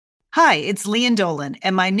Hi, it's Leanne Dolan,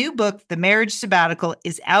 and my new book, The Marriage Sabbatical,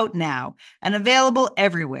 is out now and available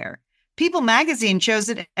everywhere. People magazine chose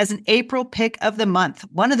it as an April pick of the month,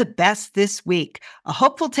 one of the best this week. A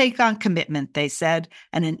hopeful take on commitment, they said,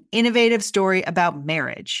 and an innovative story about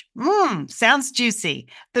marriage. Sounds juicy.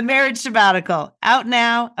 The Marriage Sabbatical, out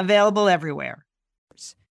now, available everywhere.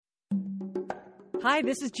 Hi,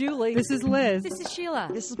 this is Julie. This is Liz. This is Sheila.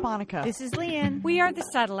 This is Monica. This is Leanne. We are the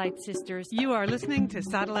Satellite Sisters. You are listening to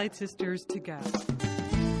Satellite Sisters to Go.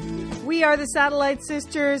 We are the Satellite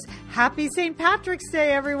Sisters. Happy St. Patrick's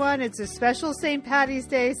Day, everyone. It's a special St. Paddy's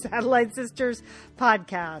Day Satellite Sisters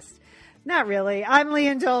podcast. Not really. I'm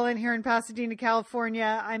Leanne Dolan here in Pasadena,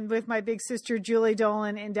 California. I'm with my big sister, Julie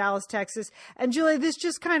Dolan, in Dallas, Texas. And Julie, this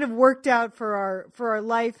just kind of worked out for our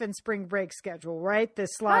life and spring break schedule, right?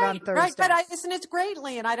 This slot on Thursday. Right, but isn't it great,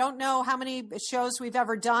 Leanne? I don't know how many shows we've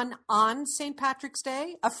ever done on St. Patrick's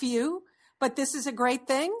Day. A few. But this is a great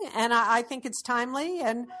thing, and I think it's timely.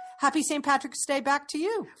 And happy St. Patrick's Day back to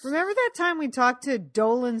you. Remember that time we talked to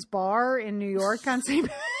Dolan's Bar in New York on St.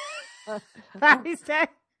 Patrick's Day?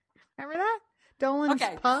 Remember that? Dolan's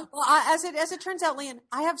Pub? Well, as it turns out, Leanne,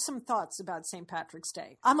 I have some thoughts about St. Patrick's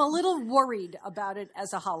Day. I'm a little worried about it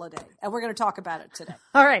as a holiday, and we're going to talk about it today.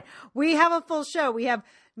 All right. We have a full show. We have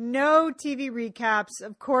no TV recaps.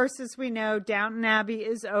 Of course, as we know, Downton Abbey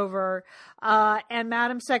is over, and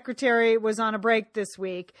Madam Secretary was on a break this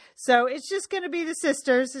week. So it's just going to be the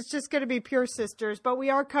sisters. It's just going to be pure sisters. But we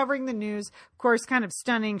are covering the news. Of course, kind of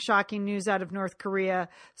stunning, shocking news out of North Korea.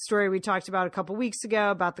 Story we talked about a couple weeks ago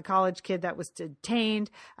about the college kid that was detained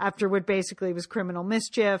after what basically was criminal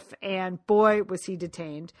mischief. And boy, was he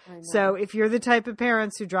detained. So if you're the type of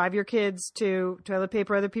parents who drive your kids to toilet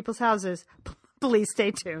paper other people's houses, please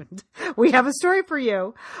stay tuned. We have a story for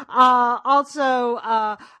you. Also,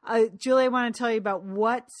 Julie, I want to tell you about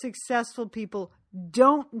what successful people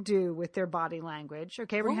don't do with their body language.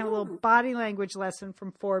 Okay, we're going to have a little body language lesson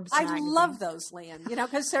from Forbes magazine. I love those, Leanne,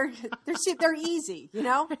 because they're easy,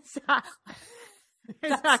 It's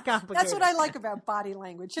not complicated. That's what I like about body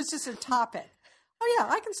language. It's just a topic. Oh, yeah,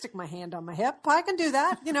 I can stick my hand on my hip. I can do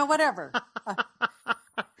that, whatever.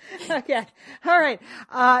 Okay. All right.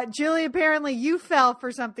 Julie, apparently you fell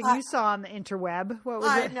for something you saw on the interweb. What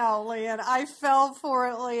was it? I know, Leanne. I fell for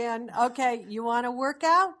it, Leanne. Okay. You want to work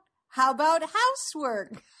out? How about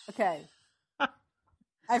housework? Okay.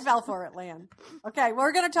 I fell for it, Leanne. Okay.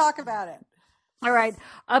 We're going to talk about it. All right.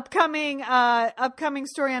 Upcoming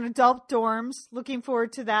story on adult dorms. Looking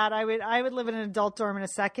forward to that. I would live in an adult dorm in a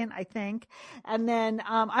second, I think. And then,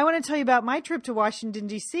 I want to tell you about my trip to Washington,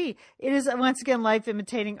 D.C. It is once again life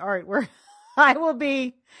imitating art, where I will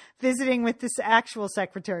be visiting with this actual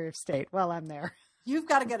Secretary of State while I'm there. You've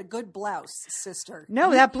got to get a good blouse, sister.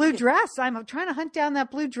 No, that blue dress. I'm trying to hunt down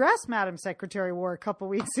that blue dress Madam Secretary wore a couple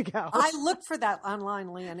weeks ago. I looked for that online,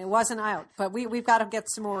 Leanne. It wasn't out, but we've got to get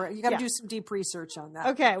some more. You got to do some deep research on that.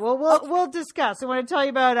 Okay, well, we'll discuss. I want to tell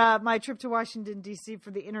you about my trip to Washington, D.C.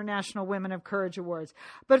 for the International Women of Courage Awards.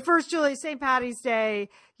 But first, Julie, St. Paddy's Day,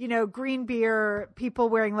 green beer, people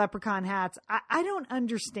wearing leprechaun hats. I don't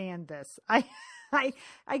understand this.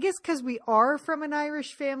 I guess because we are from an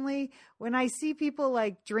Irish family, when I see people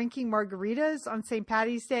like drinking margaritas on St.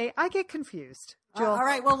 Paddy's Day, I get confused. All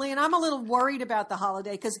right. Well, Leanne, I'm a little worried about the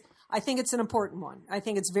holiday because I think it's an important one. I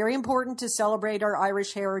think it's very important to celebrate our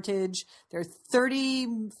Irish heritage. There are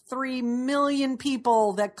 33 million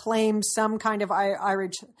people that claim some kind of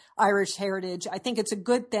Irish heritage. I think it's a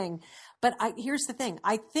good thing. But here's the thing.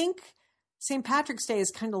 I think St. Patrick's Day is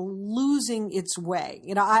kind of losing its way.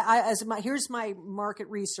 Here's my market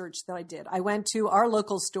research that I did. I went to our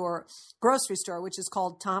local grocery store, which is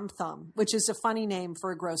called Tom Thumb, which is a funny name for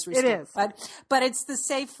a grocery store. It is. But it's the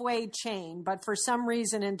Safeway chain. But for some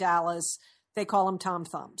reason in Dallas, they call them Tom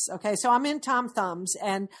Thumbs. Okay. So I'm in Tom Thumbs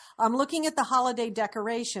and I'm looking at the holiday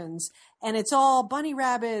decorations and it's all bunny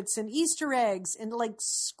rabbits and Easter eggs and like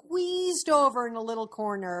squeezed over in a little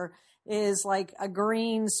corner is like a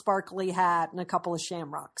green sparkly hat and a couple of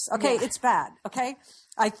shamrocks. Okay. Yeah. It's bad. Okay.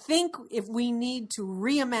 I think if we need to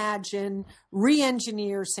reimagine,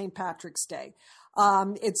 re-engineer St. Patrick's Day.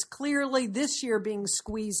 It's clearly this year being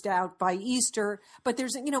squeezed out by Easter, but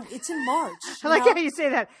there's, it's in March. I like how you say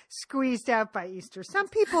that, squeezed out by Easter. Some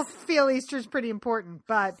people feel Easter is pretty important,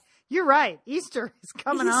 but you're right. Easter is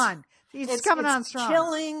coming on. It's coming on strong.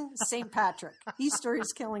 Killing St. Patrick. Easter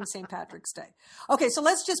is killing St. Patrick's Day. Okay, so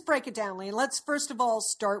let's just break it down, Lee. Let's first of all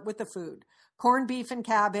start with the food. Corned beef and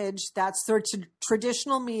cabbage, that's the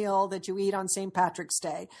traditional meal that you eat on St. Patrick's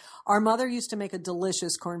Day. Our mother used to make a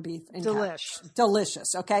delicious corned beef and cabbage.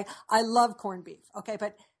 Delicious, okay? I love corned beef, okay?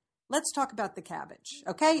 But let's talk about the cabbage.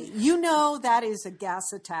 Okay. You know, that is a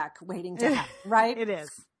gas attack waiting to happen, right? It is.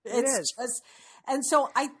 It's just, and so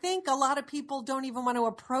I think a lot of people don't even want to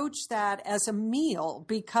approach that as a meal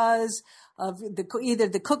because of either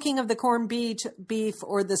the cooking of the corned beef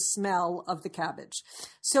or the smell of the cabbage.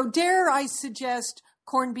 So dare I suggest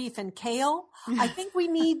corned beef and kale? I think we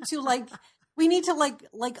need to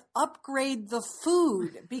upgrade the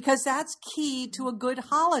food because that's key to a good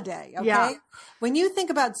holiday. Okay. Yeah. When you think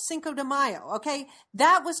about Cinco de Mayo, okay,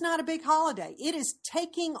 that was not a big holiday. It is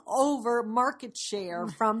taking over market share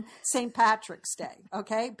from St. Patrick's Day.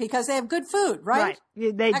 Okay. Because they have good food, right?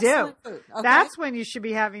 They Excellent do. Food, okay? That's when you should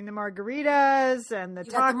be having the margaritas and the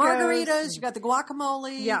You tacos. got the margaritas, you got the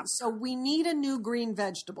guacamole. Yeah. So we need a new green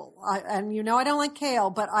vegetable. And you know, I don't like kale,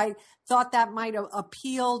 but I thought that might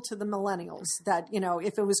appeal to the millennials that, you know,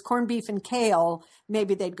 if it was corned beef and kale,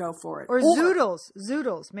 maybe they'd go for it. Or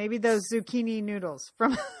zoodles. Maybe those zucchini noodles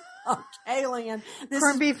from Okay, Leanne.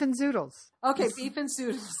 corned beef and zoodles. Okay, beef and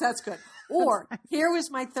zoodles. That's good. Or here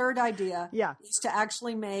was my third idea. Yeah. Is to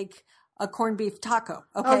actually make a corned beef taco.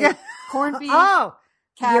 Okay. Corned beef, Oh,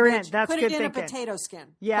 cabbage, you're in. That's put good it in thinking. a potato skin.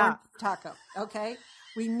 Yeah. Corned beef taco. Okay.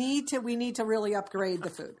 We need to really upgrade the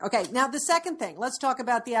food. Okay. Now the second thing, let's talk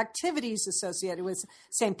about the activities associated with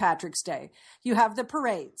St. Patrick's Day. You have the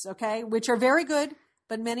parades, okay, which are very good,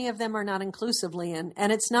 but many of them are not inclusive, Leanne.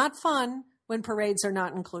 And it's not fun when parades are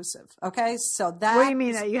not inclusive. Okay. So that. What do you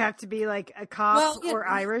mean? That you have to be like a cop or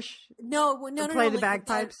Irish? No, play the Leanne,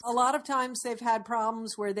 bagpipes? A lot of times they've had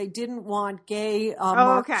problems where they didn't want gay okay.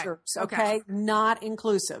 marchers. Okay. Okay. Not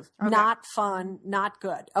inclusive, Okay. not fun, not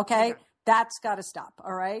good. Okay. That's got to stop.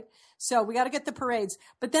 All right. So we got to get the parades.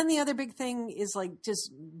 But then the other big thing is like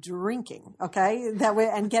just drinking. Okay. That way,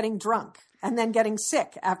 and getting drunk and then getting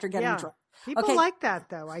sick after getting drunk. People like that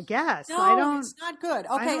though, I guess. No, I don't. it's not good.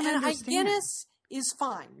 Okay. don't And understand. Guinness is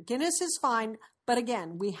fine. Guinness is fine. But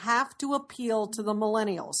again, we have to appeal to the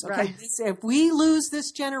millennials. Okay. Right. If we lose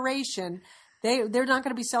this generation, they're not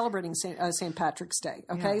going to be celebrating St. Patrick's Day.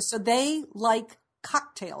 Okay. Yeah. So they like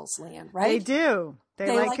cocktails, Leanne, right? They do.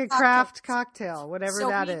 They like a craft cocktail, whatever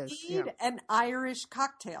that is. We need an Irish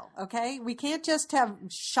cocktail, okay? We can't just have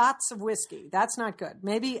shots of whiskey. That's not good.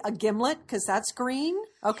 Maybe a gimlet, because that's green,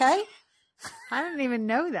 okay? I didn't even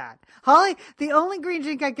know that. Holly, the only green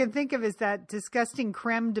drink I can think of is that disgusting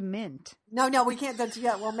creme de mint. No, we can't.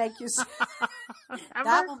 We'll make you sick.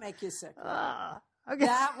 That will make you sick. Okay.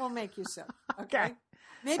 That will make you sick, okay?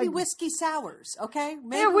 Maybe whiskey sours, okay?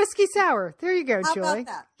 Maybe, Yeah, whiskey sour. There you go, how Julie. about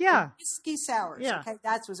that? Yeah. Whiskey sours, Yeah. okay?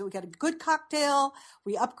 That's what we got a good cocktail.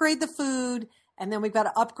 We upgrade the food, and then we've got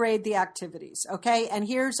to upgrade the activities, okay? And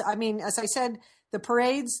as I said, the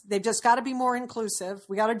parades, they've just got to be more inclusive.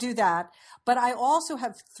 We got to do that. But I also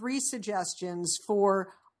have 3 suggestions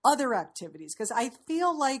for other activities because I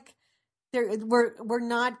feel like we're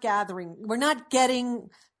not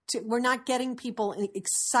getting people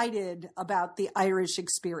excited about the Irish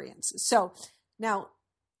experience. So now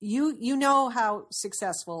you know how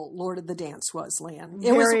successful Lord of the Dance was, Leanne.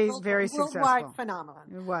 It was a very worldwide successful.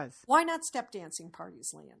 phenomenon. It was. Why not step dancing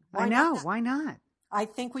parties, Leanne? I know. Why not? I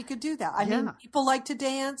think we could do that. I mean, Yeah. people like to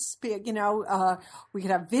dance. We could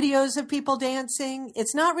have videos of people dancing.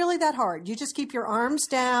 It's not really that hard. You just keep your arms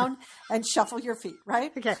down and shuffle your feet,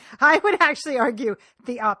 right? Okay. I would actually argue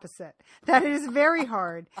the opposite. That it is very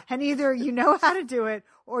hard. And either you know how to do it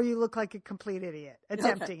or you look like a complete idiot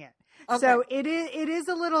attempting it. Okay. So it is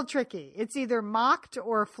a little tricky. It's either mocked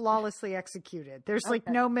or flawlessly executed. There's like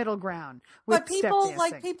no middle ground with But people step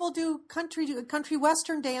dancing. people do country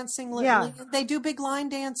western dancing. Yeah. They do big line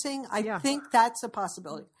dancing. I Yeah. think that's a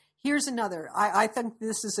possibility. Here's another. I think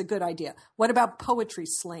this is a good idea. What about poetry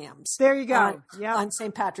slams? There you go. Yeah. On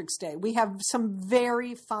St. Patrick's Day. We have some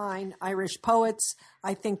very fine Irish poets.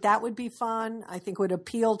 I think that would be fun. I think would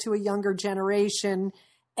appeal to a younger generation.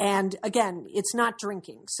 And again, it's not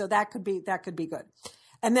drinking. So that could be good.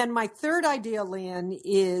 And then my third idea, Leanne,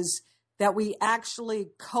 is that we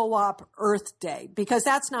actually co-op Earth Day because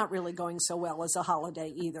that's not really going so well as a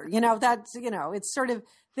holiday either. It's sort of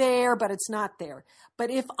there, but it's not there. But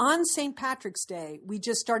if on St. Patrick's Day, we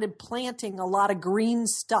just started planting a lot of green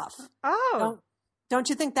stuff. Oh, Don't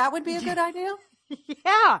you think that would be a good idea?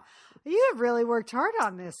 yeah. You have really worked hard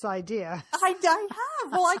on this idea. I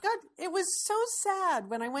have. Well, it was so sad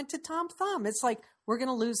when I went to Tom Thumb. It's like, we're going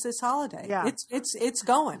to lose this holiday. Yeah. It's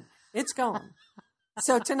going. It's going.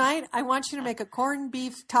 So tonight, I want you to make a corned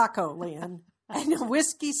beef taco, Leanne, and a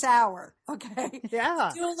whiskey sour. Okay. Yeah.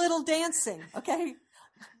 Do a little dancing. Okay.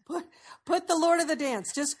 Put the Lord of the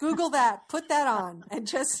Dance. Just Google that. Put that on and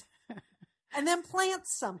then plant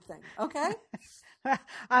something. Okay.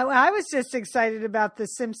 I was just excited about the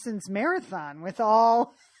Simpsons marathon with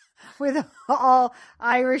all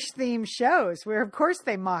Irish themed shows where of course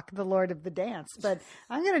they mock the Lord of the Dance, but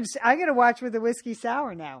I'm going to watch with a whiskey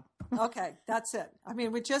sour now. Okay. That's it. I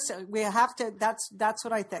mean, we have to, that's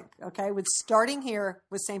what I think. Okay. With starting here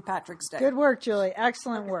with St. Patrick's Day. Good work, Julie.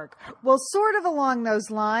 Excellent work. Well, sort of along those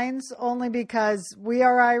lines, only because we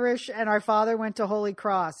are Irish and our father went to Holy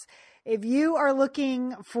Cross. If you are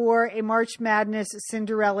looking for a March Madness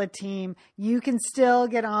Cinderella team, you can still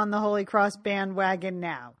get on the Holy Cross bandwagon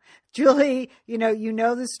now. Julie, you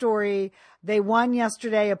know the story. They won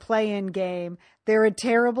yesterday a play-in game. They're a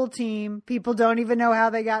terrible team. People don't even know how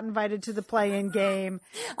they got invited to the play-in game.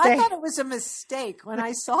 I thought it was a mistake when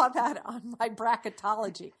I saw that on my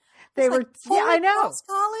bracketology. They were, yeah, I know. Cross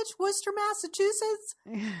College, Worcester, Massachusetts.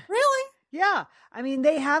 Really? Yeah. I mean,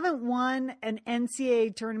 they haven't won an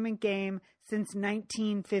NCAA tournament game since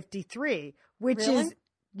 1953, which is,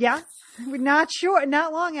 yeah, we're not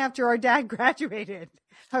long after our dad graduated.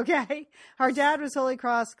 Okay. Our dad was Holy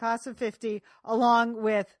Cross, class of 50, along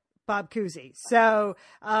with Bob Cousy. So,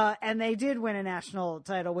 and they did win a national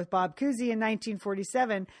title with Bob Cousy in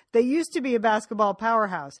 1947. They used to be a basketball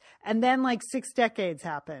powerhouse, and then like 6 decades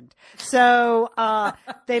happened. So,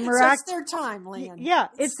 they So it's their time, Leanne. Yeah,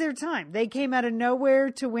 it's their time. They came out of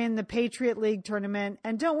nowhere to win the Patriot League tournament.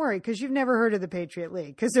 And don't worry, because you've never heard of the Patriot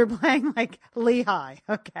League, because they're playing like Lehigh.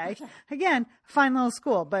 Okay. Again, fine little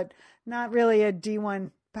school, but not really a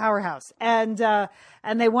D1 powerhouse. And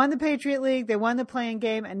they won the Patriot League. They won the playing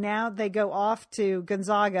game. And now they go off to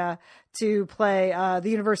Gonzaga to play the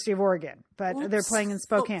University of Oregon, but they're playing in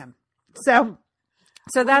Spokane. So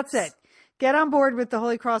that's it. Get on board with the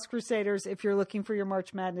Holy Cross Crusaders if you're looking for your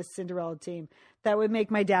March Madness Cinderella team. That would make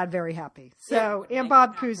my dad very happy. So, and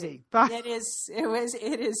Bob Cousy. It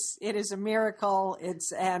is a miracle.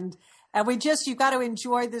 You've got to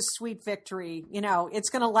enjoy this sweet victory. It's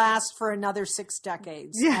going to last for another 6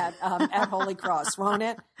 decades at Holy Cross, won't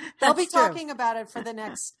it? They'll be talking about it for the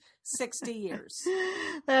next 60 years.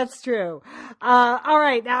 That's true. All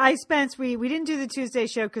right. Now, we didn't do the Tuesday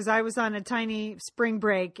show because I was on a tiny spring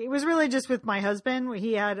break. It was really just with my husband.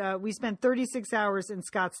 We spent 36 hours in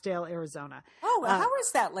Scottsdale, Arizona. Oh, how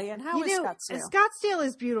is that, Leanne? How is Scottsdale? Scottsdale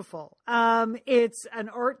is beautiful. It's an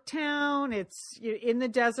art town. It's in the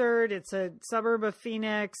desert. It's a suburb of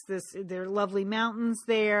Phoenix. There are lovely mountains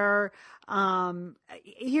there.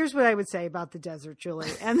 Here's what I would say about the desert,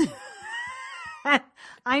 Julie. And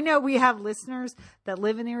I know we have listeners that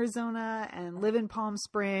live in Arizona and live in Palm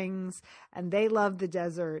Springs, and they love the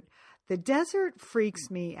desert. The desert freaks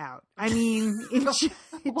me out. I mean, it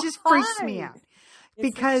just freaks me out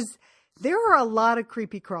because there are a lot of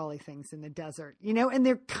creepy crawly things in the desert, and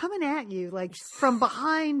they're coming at you like from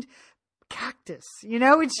behind cactus,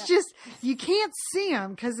 it's just, you can't see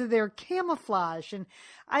them because of their camouflage. And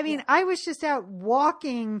I mean, I was just out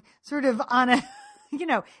walking sort of on a,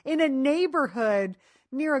 in a neighborhood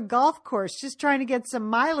near a golf course, just trying to get some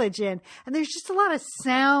mileage in. And there's just a lot of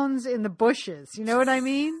sounds in the bushes. You know what I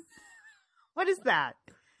mean? What is that?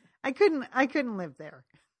 I couldn't live there.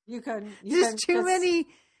 You couldn't. There's too many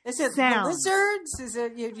Is it sounds. lizards? Is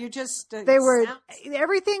it you just? They were sounds?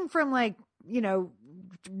 everything from like,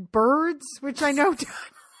 birds, which I know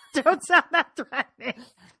don't sound that threatening.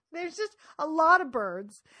 There's just a lot of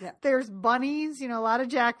birds. Yeah. There's bunnies, a lot of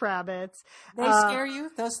jackrabbits. They scare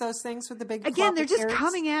you? Those things with the big again, they're just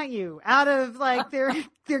coming at you out of like their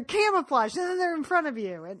camouflage, and then they're in front of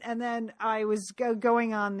you. And then I was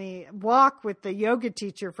going on the walk with the yoga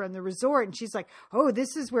teacher from the resort, and she's like, "Oh,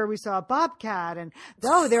 this is where we saw a bobcat, and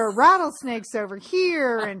there are rattlesnakes over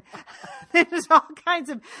here, and there's all kinds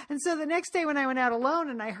of." And so the next day when I went out alone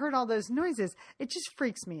and I heard all those noises, it just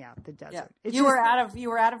freaks me out. The desert. Yeah. You were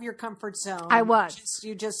out of your comfort zone. I was.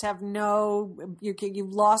 You just have you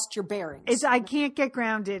lost your bearings. I can't get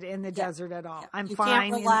grounded in the desert at all. I'm you fine.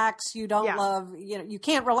 You can't relax. You don't love. You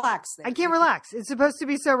can't relax there. I can't relax. It's supposed to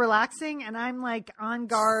be so relaxing, and I'm like on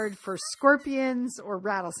guard for scorpions or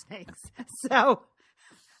rattlesnakes. So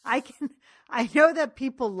I know that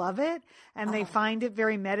people love it and they find it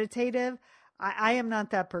very meditative. I am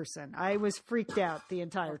not that person. I was freaked out the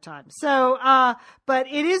entire time. So, but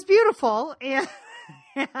it is beautiful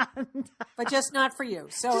but just not for you.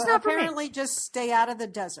 So just apparently just stay out of the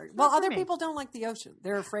desert. Well, other people don't like the ocean.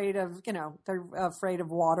 They're afraid of, they're afraid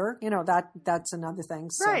of water. That's another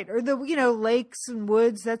thing. So. Right. Or the, lakes and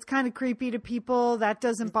woods. That's kind of creepy to people. That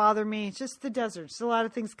doesn't bother me. It's just the desert. There's a lot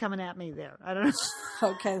of things coming at me there. I don't know.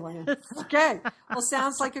 Okay, Lynn. Okay. Well,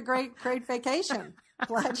 sounds like a great vacation.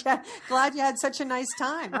 Glad you had such a nice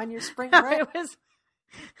time on your spring break.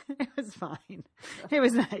 It was fine. It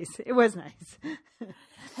was nice. It was nice.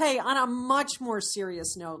 Hey, on a much more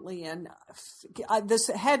serious note, Leanne, this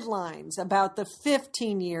headlines about the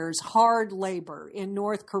 15 years hard labor in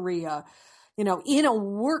North Korea, in a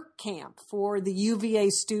work camp for the UVA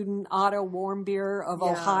student Otto Warmbier of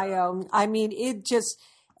Ohio. I mean, it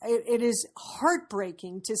is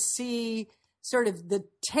heartbreaking to see sort of the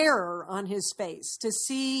terror on his face, to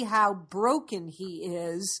see how broken he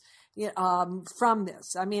is from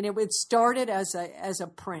this. I mean, it started as a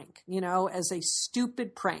prank, as a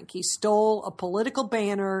stupid prank. He stole a political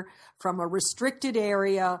banner from a restricted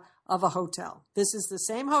area of a hotel. This is the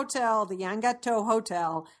same hotel, the Yangato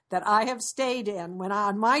Hotel, that I have stayed in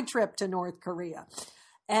on my trip to North Korea.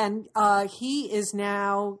 And he is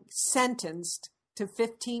now sentenced to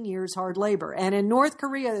 15 years hard labor. And in North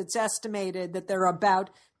Korea, it's estimated that there are about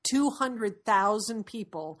 200,000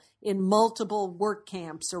 people in multiple work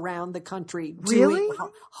camps around the country doing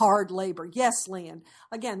hard labor. Yes, Leanne.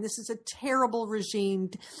 Again, this is a terrible regime,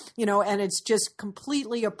 and it's just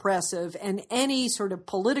completely oppressive. And any sort of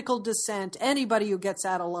political dissent, anybody who gets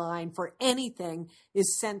out of line for anything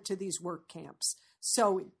is sent to these work camps.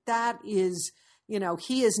 So that is,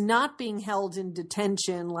 he is not being held in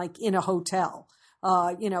detention like in a hotel.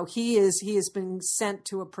 He has been sent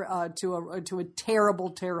to a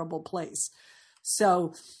terrible, terrible place.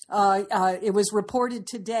 So it was reported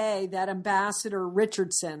today that Ambassador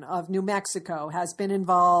Richardson of New Mexico has been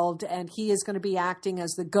involved, and he is going to be acting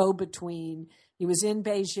as the go-between. He was in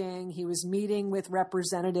Beijing. He was meeting with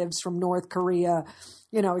representatives from North Korea,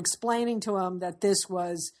 explaining to them that this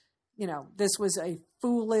was a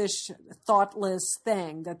foolish, thoughtless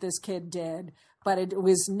thing that this kid did, but it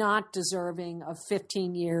was not deserving of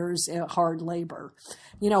 15 years hard labor.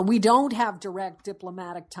 We don't have direct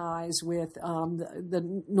diplomatic ties with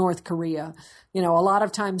the North Korea. A lot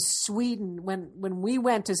of times Sweden, when we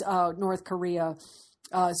went to North Korea,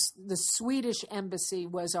 the Swedish embassy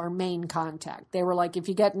was our main contact. They were like, if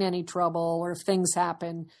you get in any trouble or if things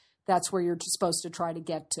happen, that's where you're supposed to try to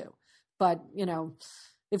get to. But,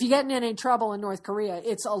 if you get in any trouble in North Korea,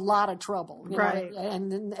 it's a lot of trouble, right?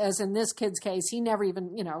 And as in this kid's case, he never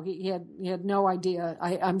even, he had no idea.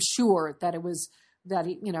 I'm sure that it was that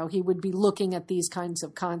he would be looking at these kinds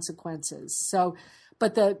of consequences. So,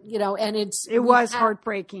 but it was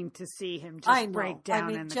heartbreaking to see him just break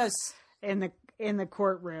down in the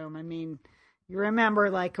courtroom. I mean, you remember,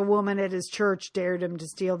 like, a woman at his church dared him to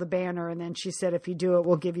steal the banner, and then she said, if you do it,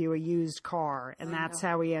 we'll give you a used car. And that's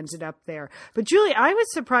how he ended up there. But, Julie, I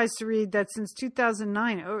was surprised to read that since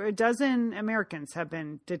 2009, a dozen Americans have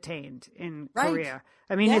been detained in Korea.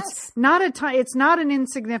 I mean, it's not an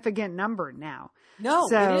insignificant number now. No,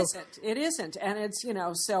 it isn't. And it's,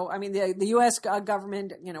 so, I mean, the U.S.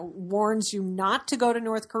 government, warns you not to go to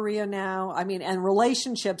North Korea now. I mean, and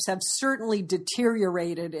relationships have certainly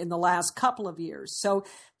deteriorated in the last couple of years. So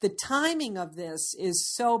the timing of this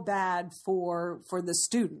is so bad for the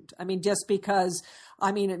student. I mean, just because,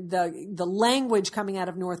 the language coming out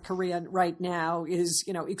of North Korea right now is,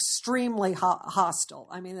 extremely hostile.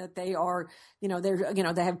 I mean, that they are,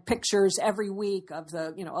 they have pictures every week of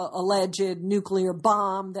the, alleged nuclear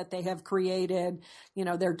bomb that they have created.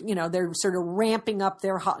 They're sort of ramping up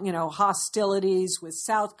their, hostilities with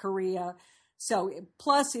South Korea. So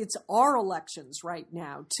plus it's our elections right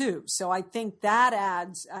now too. So I think that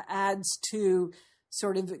adds to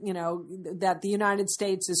sort of, that the United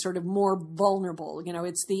States is sort of more vulnerable.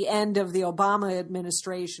 It's the end of the Obama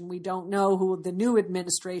administration. We don't know who the new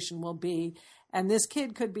administration will be. And this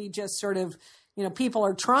kid could be just sort of, people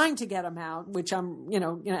are trying to get him out, which the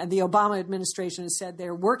Obama administration has said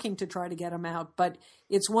they're working to try to get him out. But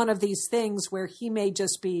it's one of these things where he may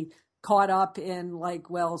just be caught up in like,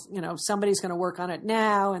 well, somebody's going to work on it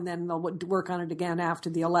now and then they'll work on it again after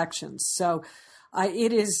the elections. So I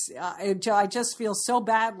just feel so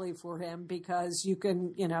badly for him because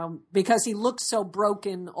because he looks so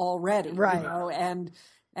broken already, right? And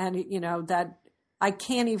that I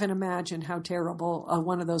can't even imagine how terrible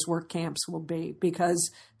one of those work camps will be because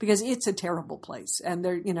it's a terrible place. And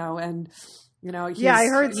they're, I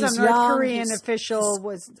heard some North Korean official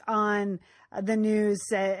was on the news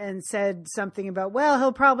and said something about, well,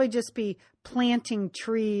 he'll probably just be planting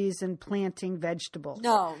trees and planting vegetables.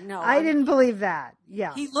 No. I didn't believe that.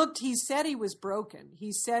 Yeah. He said he was broken.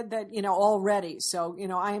 He said that, already. So,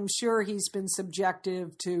 I am sure he's been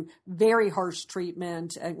subjective to very harsh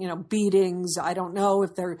treatment, beatings. I don't know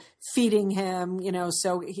if they're feeding him,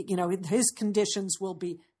 so, his conditions will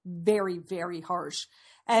be very, very harsh.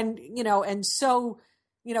 And, and so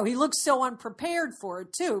he looked so unprepared for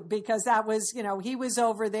it too, because that was, he was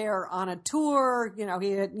over there on a tour.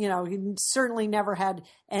 He certainly never had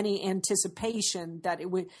any anticipation that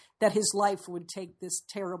that his life would take this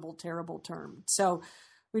terrible, terrible turn. So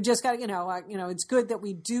we just got, it's good that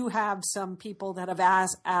we do have some people that have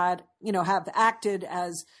have acted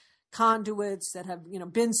as conduits that have,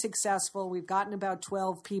 been successful. We've gotten about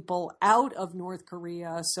 12 people out of North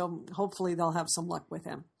Korea. So hopefully they'll have some luck with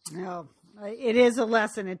him. No. It is a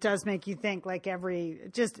lesson. It does make you think, like,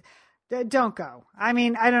 don't go. I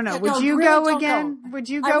mean, I don't know. Would you go again? Would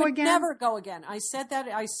you go again? I would never go again. I said that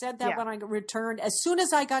when I returned. As soon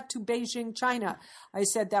as I got to Beijing, China, I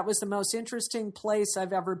said that was the most interesting place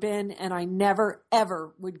I've ever been, and I never,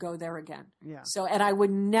 ever would go there again. Yeah. So, and I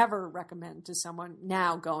would never recommend to someone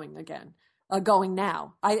now going again. Going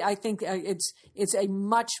now. I think it's a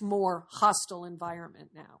much more hostile environment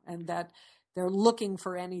now, and that they're looking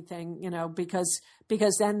for anything,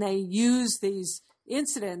 because then they use these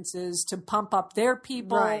incidences to pump up their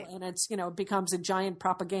people, right. And it's, it becomes a giant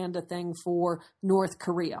propaganda thing for North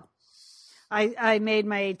Korea. I made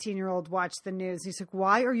my 18-year-old watch the news. He's like,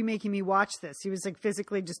 "Why are you making me watch this?" He was like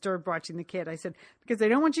physically disturbed watching the kid. I said, "Because I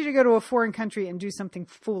don't want you to go to a foreign country and do something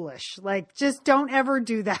foolish. Like, just don't ever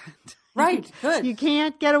do that." Right. Good. You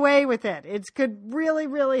can't get away with it. It could really,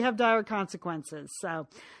 really have dire consequences. So,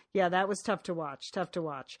 yeah, that was tough to watch.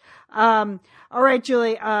 All right,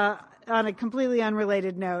 Julie, on a completely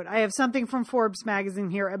unrelated note, I have something from Forbes magazine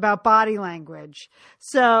here about body language.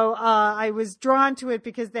 So I was drawn to it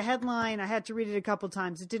because the headline, I had to read it a couple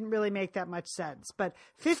times. It didn't really make that much sense. But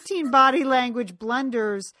 15 body language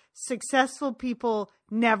blunders successful people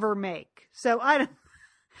never make. So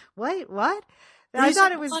wait, what? I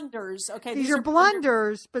thought it was blunders. Okay, these are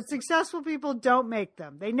blunders, but successful people don't make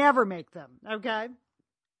them. They never make them. Okay.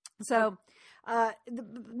 So,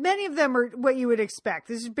 many of them are what you would expect.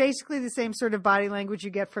 This is basically the same sort of body language you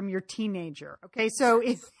get from your teenager. Okay. So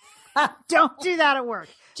don't do that at work.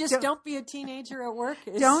 Don't be a teenager at work.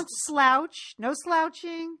 Don't slouch. No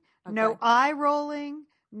slouching. Okay. No eye rolling.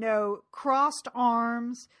 No crossed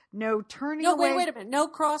arms. No turning away. No, wait a minute. No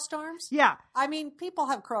crossed arms? Yeah. I mean, people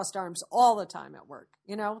have crossed arms all the time at work.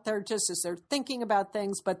 They're they're thinking about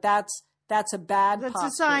things, but that's a bad That's posture.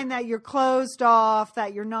 a sign that you're closed off,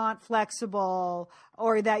 that you're not flexible,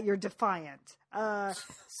 or that you're defiant.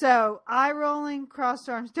 So eye rolling, crossed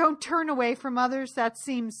arms. Don't turn away from others. That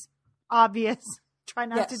seems obvious. Try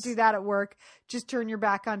not to do that at work. Just turn your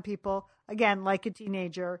back on people. Again, like a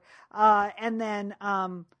teenager. And then,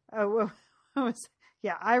 eye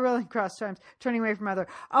rolling, crossed arms, turning away from other.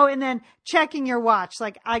 Oh, and then checking your watch.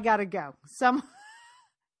 Like, I gotta go.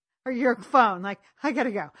 Or your phone, like, I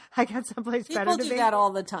gotta go. I got someplace better to be. People do that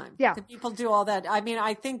all the time. Yeah. People do all that. I mean,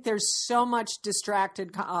 I think there's so much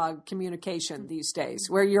distracted communication these days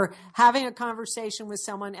where you're having a conversation with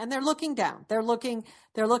someone and they're looking down. They're looking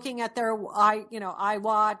at their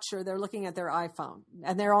iWatch, or they're looking at their iPhone,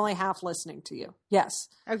 and they're only half listening to you. Yes.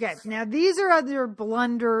 Okay. Now, these are other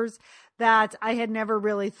blunders that I had never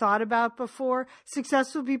really thought about before.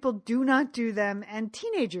 Successful people do not do them, and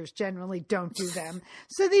teenagers generally don't do them.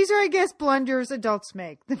 So these are, I guess, blunders adults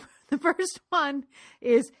make. The first one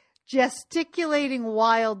is gesticulating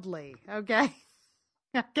wildly. Okay.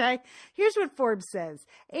 Okay. Here's what Forbes says.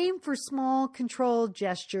 Aim for small, controlled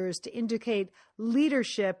gestures to indicate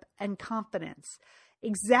leadership and confidence.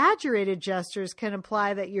 Exaggerated gestures can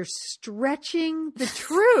imply that you're stretching the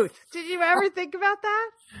truth. Did you ever think about that?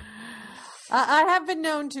 I have been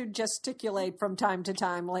known to gesticulate from time to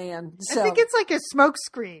time, Leanne. So. I think it's like a smoke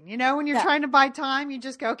screen. When you're trying to buy time, you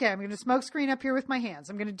just go, okay, I'm going to smoke screen up here with my hands.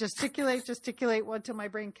 I'm going to gesticulate until my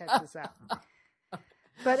brain catches up.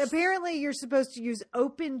 But apparently you're supposed to use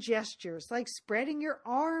open gestures like spreading your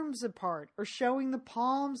arms apart or showing the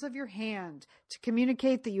palms of your hand to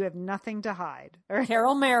communicate that you have nothing to hide. Right?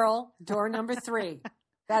 Carol Merrill, door number 3.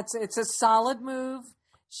 It's a solid move.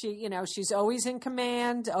 She's always in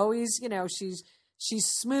command, always, she's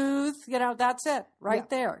smooth, that's it right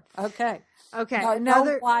there. Okay. Okay.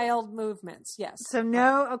 No wild movements. Yes. So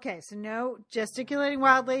no gesticulating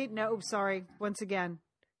wildly. No, sorry. Once again,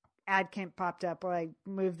 ad popped up while I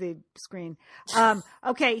moved the screen.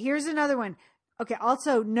 Okay. Here's another one. Okay.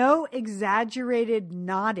 Also, no exaggerated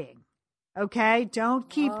nodding. Okay. Don't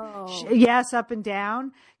keep yes up and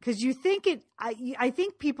down, because you think I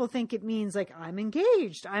think people think it means like I'm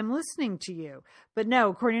engaged, I'm listening to you. But no,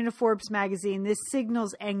 according to Forbes magazine, this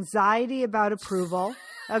signals anxiety about approval.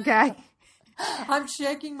 Okay. I'm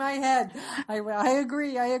shaking my head. I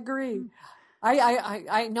agree.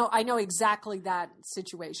 I know exactly that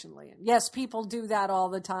situation, Leanne. Yes, people do that all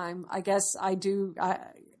the time. I guess I do.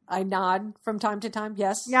 I nod from time to time.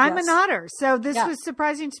 Yes. Yeah, I'm yes. a nodder. So this was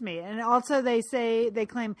surprising to me. And also they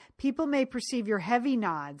claim people may perceive your heavy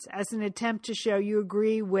nods as an attempt to show you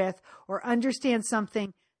agree with or understand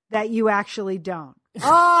something that you actually don't.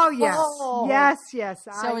 Oh, yes. Oh. Yes.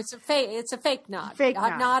 So it's a fake nod.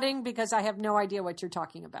 I'm nodding because I have no idea what you're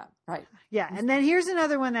talking about. Right. Yeah. And then here's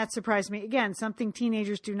another one that surprised me. Again, something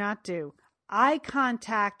teenagers do not do. Eye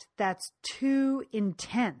contact that's too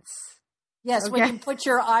intense. Yes, okay. When you put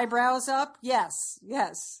your eyebrows up. Yes.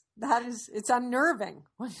 It's unnerving.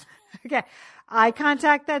 Okay. Eye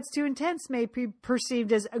contact that's too intense may be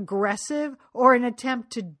perceived as aggressive or an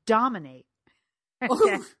attempt to dominate.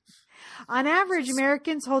 Okay. On average,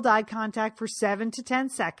 Americans hold eye contact for 7 to 10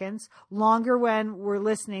 seconds, longer when we're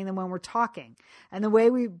listening than when we're talking. And the way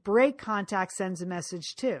we break contact sends a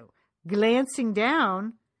message too. Glancing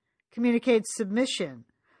down communicates submission,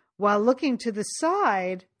 while looking to the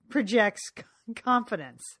side projects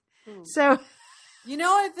confidence. So,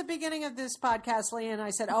 at the beginning of this podcast, Leanne,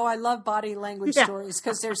 I said, I love body language stories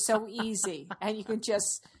because they're so easy. And you can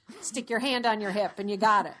just stick your hand on your hip and you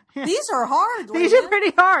got it. These are hard, Leanne. These are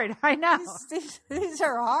pretty hard. I know. These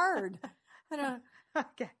are hard. I don't.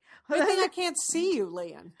 Okay. Good thing I can't see you,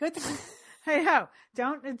 Leanne. Good thing. I know.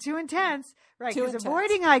 Don't too intense. Right. Too Because intense.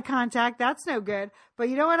 avoiding eye contact, that's no good. But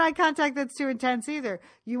you don't want eye contact that's too intense either.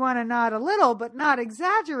 You want to nod a little, but not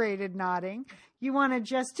exaggerated nodding. You want to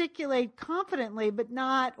gesticulate confidently, but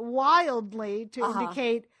not wildly to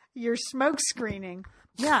indicate you're smoke screening.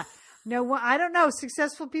 Yeah. No, I don't know.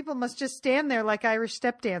 Successful people must just stand there like Irish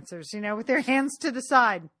step dancers, with their hands to the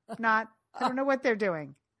side. I don't know what they're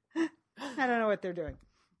doing. I don't know what they're doing.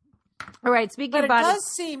 All right. Speaking But of body,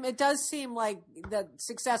 it does seem like that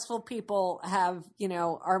successful people have,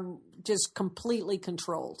 are just completely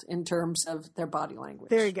controlled in terms of their body language.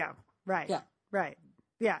 there you go. Right. Yeah. Right.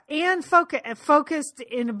 Yeah. And focused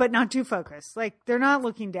but not too focused. Like they're not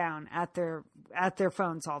looking down at their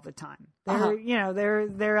phones all the time. They're,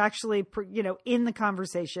 they're actually, in the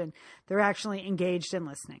conversation. They're actually engaged in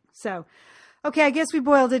listening. So, okay. I guess we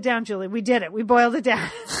boiled it down, Julie. We did it. We boiled it down.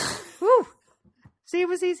 Woo. See, it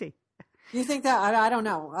was easy. You think that? I don't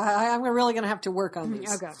know. I'm really going to have to work on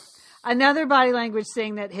these. Okay. Another body language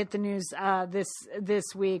thing that hit the news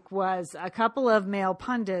this week was a couple of male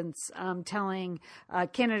pundits telling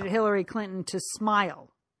candidate Hillary Clinton to smile,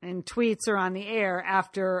 and tweets are on the air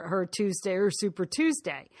after her Tuesday or Super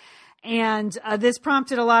Tuesday. And this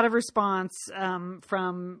prompted a lot of response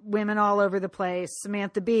from women all over the place.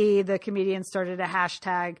 Samantha Bee, the comedian, started a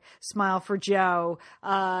hashtag Smile for Joe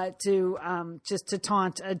to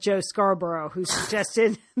taunt Joe Scarborough, who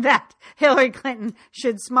suggested that Hillary Clinton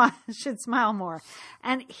should smile more.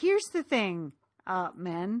 And here's the thing,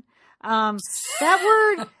 men,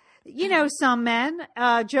 that word. Some men,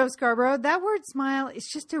 Joe Scarborough, that word smile is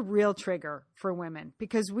just a real trigger for women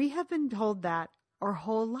because we have been told that our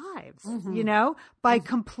whole lives, by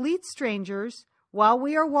complete strangers while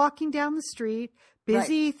we are walking down the street,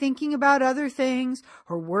 busy thinking about other things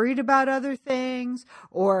or worried about other things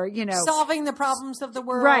or, solving the problems of the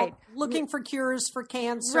world, looking for cures for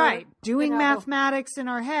cancer, doing mathematics in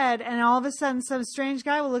our head. And all of a sudden some strange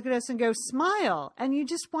guy will look at us and go, smile. And you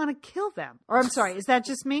just want to kill them. Or I'm sorry. Is that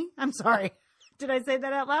just me? I'm sorry. Did I say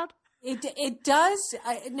that out loud? It does.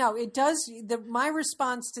 It does. My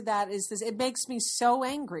response to that is this. It makes me so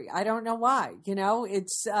angry. I don't know why.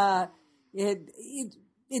 It's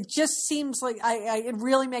it just seems like it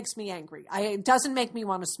really makes me angry. It doesn't make me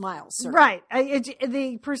want to smile. Certainly. Right.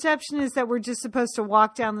 The perception is that we're just supposed to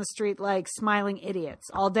walk down the street like smiling idiots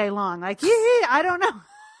all day long. Like, I don't know.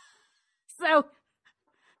 So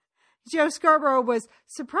Joe Scarborough was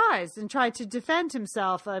surprised and tried to defend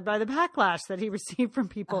himself by the backlash that he received from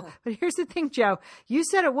people. But here's the thing, Joe. You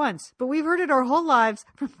said it once, but we've heard it our whole lives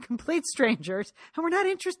from complete strangers, and we're not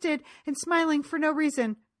interested in smiling for no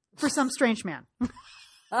reason for some strange man.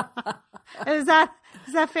 Is that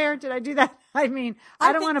fair? Did I do that? I mean,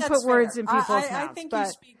 I don't want to put words in people's mouths. I think you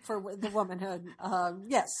speak for the womanhood.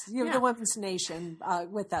 Yes, the women's nation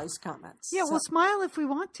with those comments. Yeah, we'll smile if we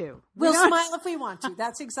want to. We'll smile if we want to.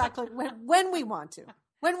 That's exactly when we want to.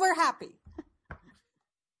 When we're happy.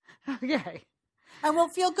 Okay. And we'll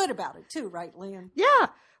feel good about it too, right, Leanne? Yeah.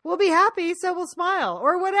 We'll be happy, so we'll smile,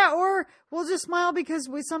 or whatever, or we'll just smile because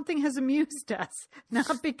something has amused us,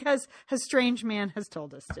 not because a strange man has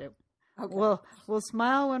told us to. Okay. We'll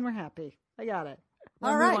smile when we're happy. I got it.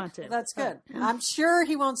 When all right, we want to. That's good. I'm sure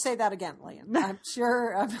he won't say that again, Leanne. I'm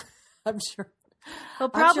sure. I'm sure. He'll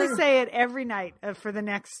probably say it every night for the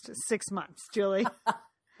next 6 months, Julie.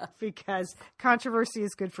 because controversy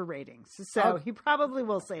is good for ratings. So he probably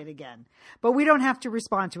will say it again, but we don't have to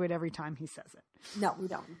respond to it every time he says it. No, we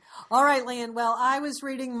don't. All right, Lian. Well, I was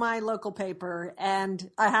reading my local paper, and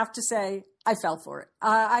I have to say, I fell for it.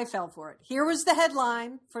 I fell for it. Here was the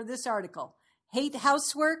headline for this article. Hate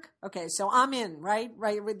housework? Okay, so I'm in, right?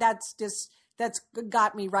 Right. That's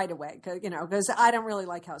got me right away, because I don't really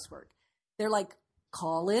like housework. They're like,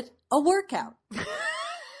 call it a workout.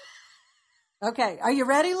 Okay, are you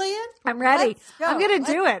ready, Lian? I'm ready. I'm going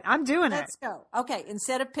to do it. I'm doing it. Let's go. Okay,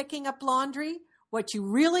 instead of picking up laundry, what you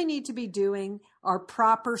really need to be doing are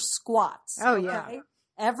proper squats. Oh, okay? yeah.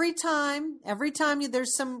 Every time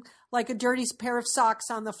there's some, like a dirty pair of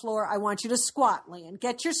socks on the floor, I want you to squat, Lian.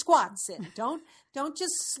 Get your squats in. Don't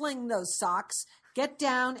just sling those socks. Get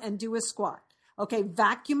down and do a squat. Okay,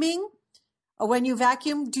 vacuuming. When you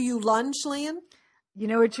vacuum, do you lunge, Lian? You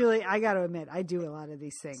know what, Julie? I got to admit, I do a lot of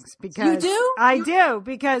these things because you do. I do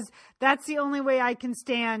because that's the only way I can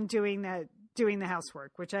stand doing the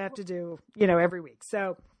housework, which I have to do, every week.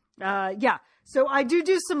 So, yeah. So I do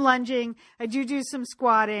some lunging. I do some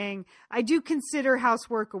squatting. I do consider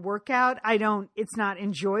housework a workout. It's not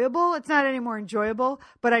enjoyable. It's not any more enjoyable,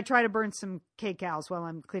 but I try to burn some kcals while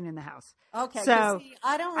I'm cleaning the house. Okay. So see,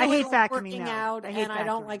 I don't really hate like vacuuming working now. out, I hate and I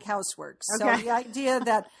don't vacuuming. like housework. Okay. So the idea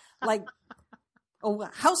that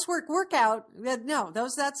housework workout, no,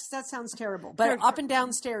 that sounds terrible. But up and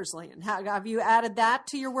down stairs, Lian, have you added that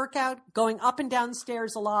to your workout? Going up and down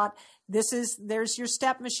stairs a lot. There's your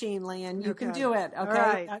step machine, Lian. You can do it.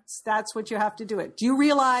 Okay. Right. That's what you have to do it. Do you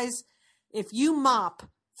realize if you mop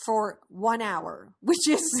for 1 hour, which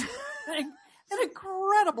is an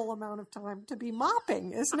incredible amount of time to be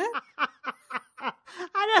mopping, isn't it?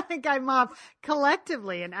 I don't think I mop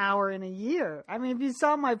collectively an hour in a year. I mean, if you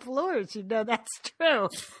saw my floors, you'd know that's true.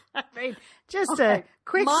 I mean, just a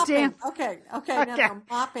quick mopping. stamp. Okay. No,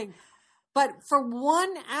 mopping. But for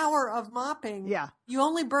 1 hour of mopping, you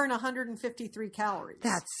only burn 153 calories.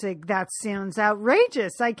 That sounds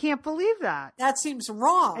outrageous. I can't believe that. That seems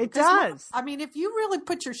wrong. It does. I mean, if you really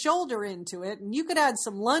put your shoulder into it, and you could add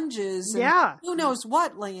some lunges, and who knows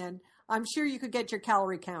what, Lian, I'm sure you could get your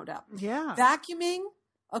calorie count up. Yeah. Vacuuming,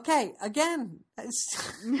 okay, again,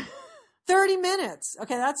 30 minutes.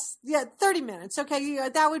 Okay, 30 minutes. Okay,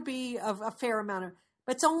 that would be a fair amount of,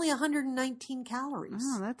 but it's only 119 calories.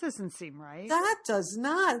 Oh, that doesn't seem right. That is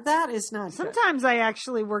not good. Sometimes I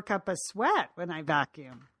actually work up a sweat when I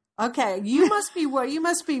vacuum. Okay, you must be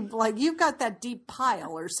like, you've got that deep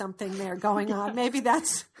pile or something there going on. Maybe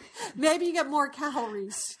you get more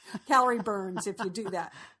calorie burns if you do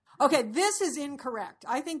that. Okay, this is incorrect.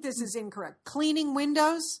 I think this is incorrect. Cleaning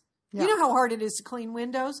windows. Yeah. You know how hard it is to clean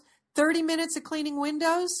windows? 30 minutes of cleaning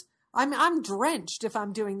windows? I'm drenched if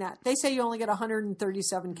I'm doing that. They say you only get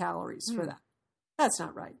 137 calories for that. That's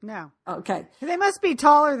not right. No. Okay. They must be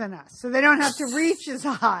taller than us, so they don't have to reach as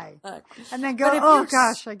high. And then go, oh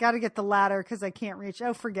gosh, I got to get the ladder because I can't reach.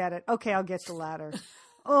 Oh, forget it. Okay, I'll get the ladder.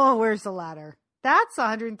 Oh, where's the ladder? That's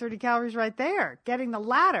 130 calories right there, getting the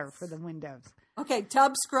ladder for the windows. Okay,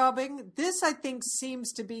 tub scrubbing. This, I think,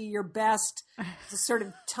 seems to be your best sort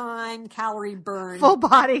of time calorie burn. Full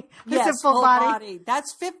body. Yes, full body.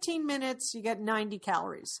 That's 15 minutes. You get 90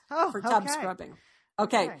 calories for tub scrubbing.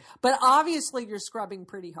 Okay, but obviously you're scrubbing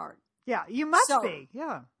pretty hard. Yeah, you must be.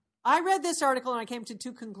 Yeah. I read this article and I came to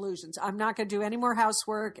two conclusions. I'm not going to do any more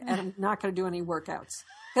housework, and I'm not going to do any workouts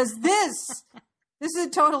because this is a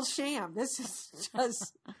total sham. This is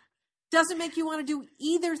just doesn't make you want to do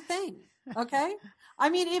either thing. Okay.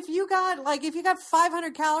 I mean, if you got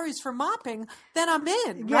 500 calories for mopping, then I'm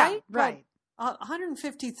in, right? Right. But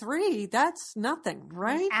 153, that's nothing,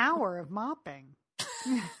 right? An hour of mopping.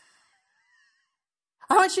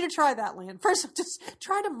 I want you to try that, Lian. First, just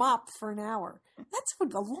try to mop for an hour. That's a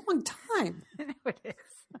long time. It is.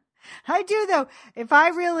 I do, though. If I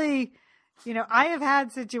really, I have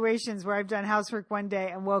had situations where I've done housework one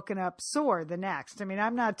day and woken up sore the next. I mean,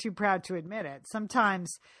 I'm not too proud to admit it.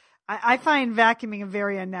 Sometimes I find vacuuming a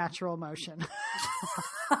very unnatural motion.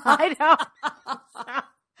 I know.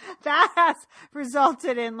 That has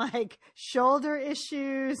resulted in shoulder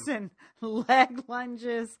issues and leg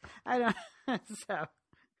lunges. I don't. So,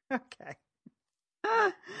 okay.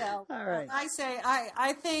 Well, all right.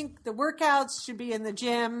 I think the workouts should be in the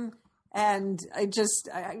gym. And I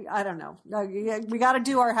don't know. We got to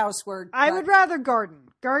do our housework. I would rather garden.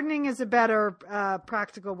 Gardening is a better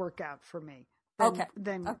practical workout for me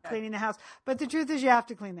than cleaning the house. But the truth is you have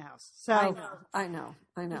to clean the house. So I know.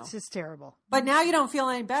 It's just terrible. But now you don't feel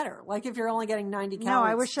any better. Like if you're only getting 90 calories.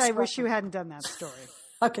 No, I wish you hadn't done that story.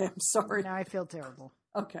 Okay, I'm sorry. Now I feel terrible.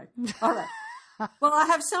 Okay. All right. Well, I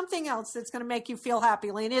have something else that's going to make you feel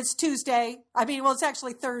happy, Lane. It's Tuesday. It's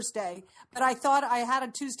actually Thursday, but I thought I had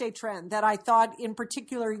a Tuesday trend that I thought in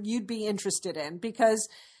particular you'd be interested in because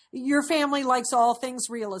your family likes all things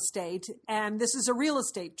real estate. And this is a real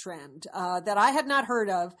estate trend that I had not heard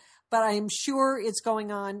of, but I am sure it's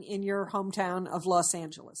going on in your hometown of Los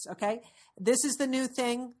Angeles. Okay. This is the new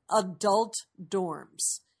thing, adult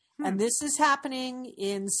dorms. And this is happening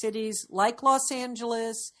in cities like Los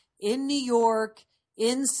Angeles, in New York,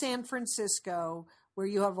 in San Francisco, where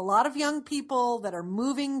you have a lot of young people that are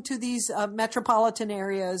moving to these metropolitan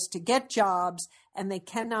areas to get jobs, and they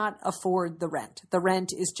cannot afford the rent. The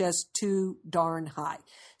rent is just too darn high.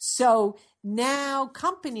 So now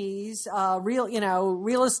companies,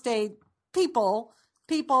 real estate people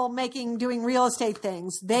doing real estate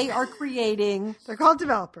things, they are creating. They're called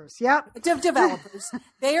developers. Yep. Developers.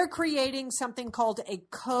 They are creating something called a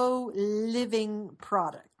co-living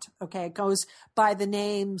product. Okay. It goes by the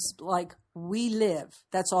names like We Live.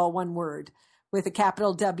 That's all one word with a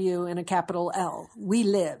capital W and a capital L. We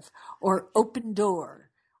Live, or Open Door,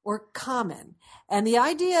 or Common. And the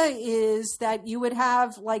idea is that you would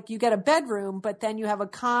have, you get a bedroom, but then you have a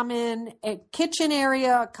kitchen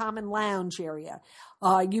area, a common lounge area.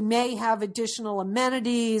 You may have additional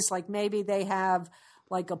amenities, like maybe they have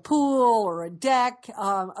like a pool or a deck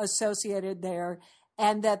associated there,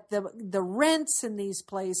 and that the rents in these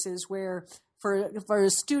places where for a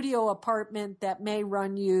studio apartment that may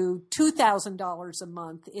run you $2,000 a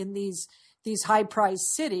month in these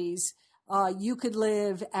high-priced cities, you could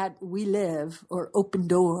live at We Live or Open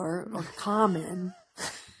Door or Common.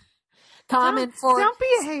 Don't be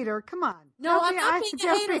a hater. Come on. No, I'm not being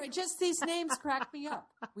a hater. Just these names crack me up.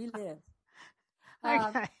 We Live.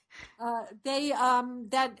 Okay. The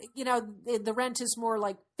rent is more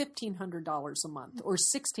like $1,500 a month or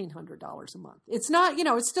 $1,600 a month. It's not,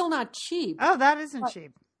 it's still not cheap. Oh, that isn't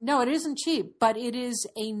cheap. No, it isn't cheap, but it is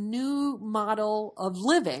a new model of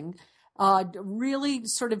living, really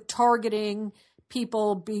sort of targeting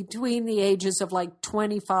people between the ages of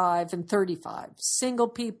 25 and 35, single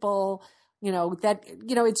people,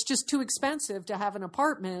 it's just too expensive to have an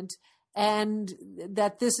apartment, and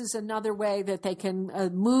that this is another way that they can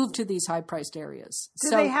move to these high-priced areas.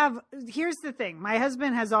 Here's the thing. My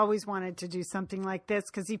husband has always wanted to do something like this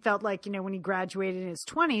because he felt like, when he graduated in his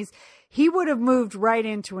 20s, he would have moved right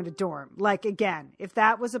into a dorm. Again, if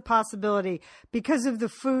that was a possibility because of the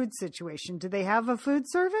food situation. Do they have a food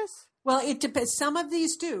service? Well, it depends. Some of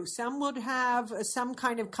these do. Some would have some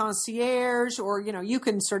kind of concierge, or, you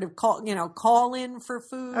can sort of call in for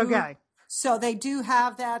food. Okay. So they do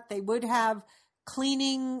have that. They would have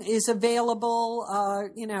cleaning is available.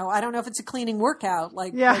 I don't know if it's a cleaning workout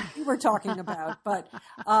like you were talking about, but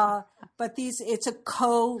it's a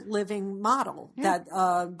co-living model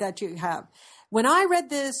that you have. When I read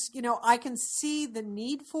this, I can see the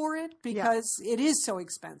need for it because it is so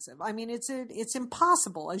expensive. I mean, it's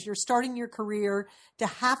impossible as you're starting your career to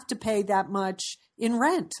have to pay that much in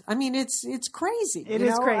rent. I mean, it's crazy. It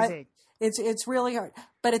is crazy. It's really hard.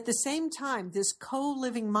 But at the same time, this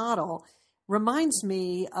co-living model reminds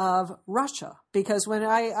me of Russia, because when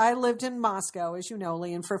I lived in Moscow, as you know,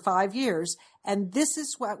 Lian, for 5 years, and this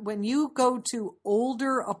is when you go to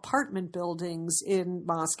older apartment buildings in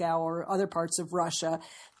Moscow or other parts of Russia,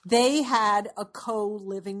 they had a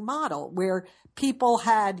co-living model where people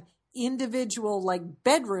had individual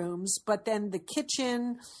bedrooms, but then the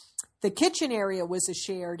kitchen area was a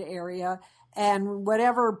shared area, and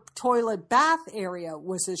whatever toilet bath area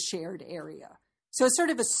was a shared area. So it's sort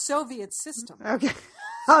of a Soviet system. Okay.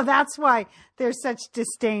 Oh, that's why there's such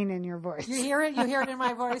disdain in your voice. You hear it? You hear it in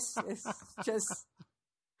my voice? It's just,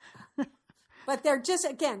 but they're just,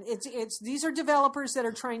 again, it's these are developers that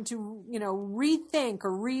are trying to, rethink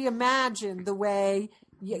or reimagine the way,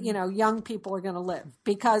 young people are going to live,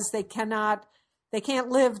 because they can't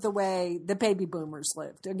live the way the baby boomers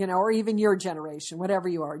lived, or even your generation, whatever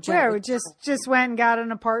you are. Where just went and got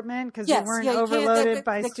an apartment because they weren't overloaded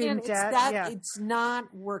by student debt. It's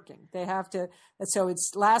not working. They have to. So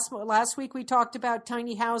it's last week we talked about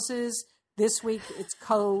tiny houses. This week it's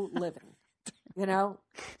co-living.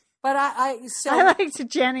 But I liked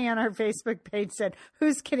Jenny on our Facebook page said,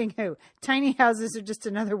 "Who's kidding who? Tiny houses are just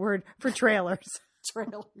another word for trailers."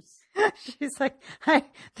 Trailers. She's like, she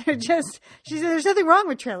said, there's nothing wrong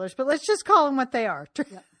with trailers, but let's just call them what they are. They're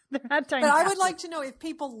not tiny. But I would like to know if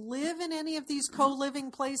people live in any of these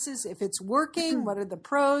co-living places, if it's working, what are the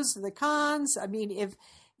pros, the cons? I mean, if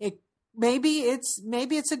maybe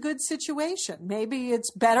it's a good situation. Maybe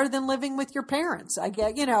it's better than living with your parents. I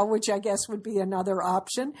get, which I guess would be another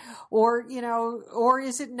option, or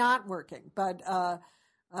is it not working? But,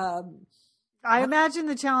 I imagine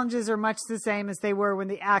the challenges are much the same as they were when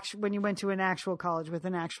you went to an actual college with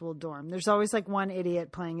an actual dorm. There's always like one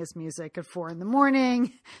idiot playing his music at 4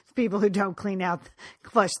 a.m. People who don't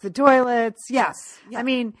flush the toilets. Yes. Yeah. I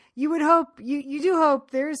mean, you would hope, you do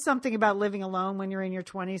hope there is something about living alone when you're in your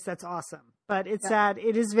 20s. That's awesome. But it's sad.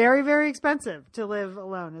 It is very, very expensive to live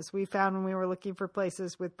alone, as we found when we were looking for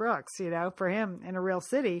places with Brooks, for him in a real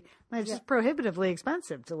city. It's just prohibitively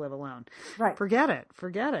expensive to live alone. Right. Forget it.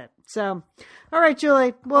 So, all right,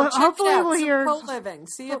 Julie. Well, hopefully we'll hear co-living.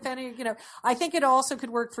 See if any, I think it also could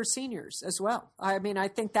work for seniors as well. I mean, I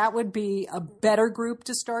think that would be a better group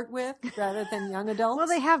to start with rather than young adults. Well,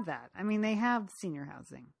 they have that. I mean, they have senior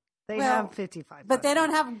housing. They have 55. But they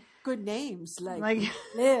don't have good names like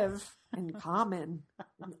Live and Common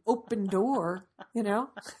and Open Door, Okay.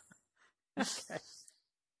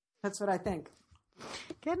 That's what I think.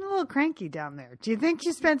 Getting a little cranky down there. Do you think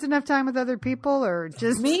you spent enough time with other people or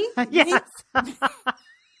just me? Yes. Yeah.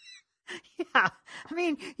 I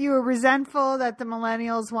mean, you were resentful that the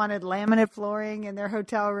millennials wanted laminate flooring in their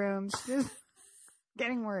hotel rooms. Just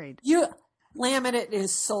getting worried. Laminate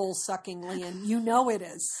is soul sucking, Lian. You know it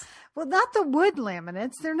is. Well, not the wood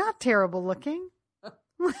laminates. They're not terrible looking.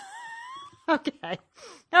 Okay.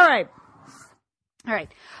 All right.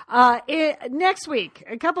 Next week,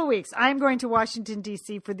 a couple weeks, I'm going to Washington,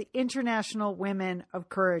 D.C. for the International Women of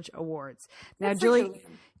Courage Awards. Now, Julie,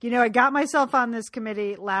 I got myself on this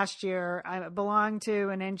committee last year. I belong to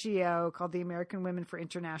an NGO called the American Women for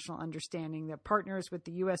International Understanding that partners with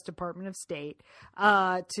the U.S. Department of State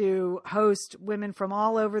to host women from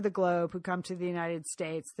all over the globe who come to the United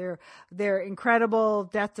States. They're incredible,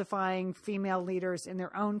 death-defying female leaders in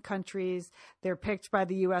their own countries. They're picked by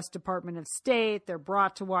the U.S. Department of State. They're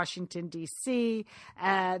brought to Washington, D.C.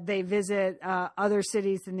 They visit other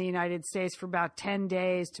cities in the United States for about 10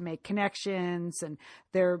 days to make connections, and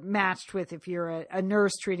they're matched with, if you're a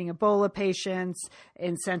nurse treating Ebola patients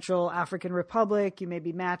in Central African Republic, you may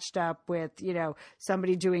be matched up with,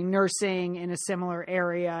 somebody doing nursing in a similar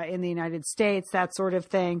area in the United States, that sort of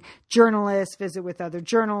thing. Journalists visit with other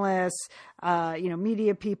journalists,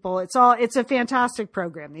 media people. It's a fantastic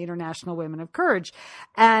program, the International Women of Courage.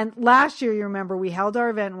 And last year, you remember, we held our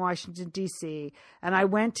event in Washington, D.C., and I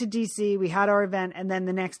went to D.C., we had our event, and then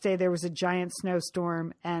the next day there was a giant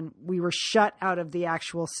snowstorm, and we were shut out of the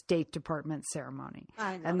actual State Department ceremony.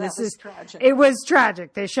 I know, and that was tragic. It was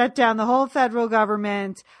tragic. They shut down the whole federal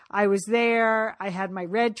government. I was there. I had my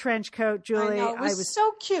red trench coat, Julie. I know. It was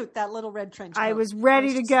so cute, that little red trench coat. I was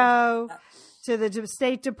ready to go to the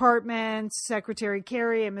State Department. Secretary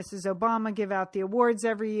Kerry and Mrs. Obama give out the awards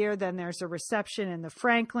every year. Then there's a reception in the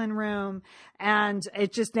Franklin Room, and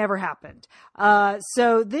it just never happened.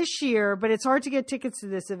 So this year, but it's hard to get tickets to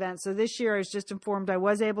this event. So this year I was just informed I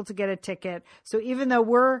was able to get a ticket. So even though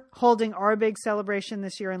we're holding our big celebration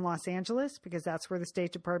this year in Los Angeles, because that's where the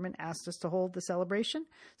State Department asked us to hold the celebration.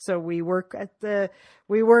 So we work with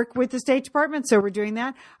the State Department. So we're doing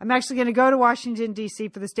that. I'm actually going to go to Washington, D.C.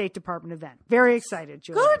 for the State Department event. Very excited,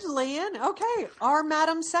 Julie. Good, Lian. Okay. Our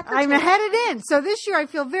Madam Secretary. I'm headed in. So this year I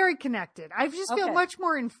feel very connected. I just feel much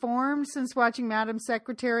more informed since watching Madam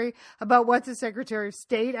Secretary about what the Secretary of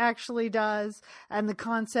State actually does and the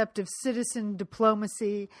concept of citizen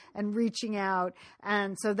diplomacy and reaching out.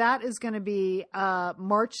 And so that is going to be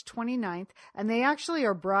March 29th. And they actually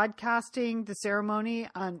are broadcasting the ceremony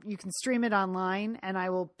you can stream it online, and I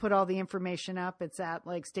will put all the information up. It's at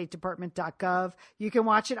statedepartment.gov. You can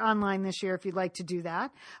watch it online this year if you'd like to do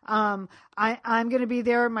that. I'm going to be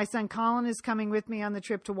there. My son Colin is coming with me on the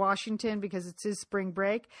trip to Washington because it's his spring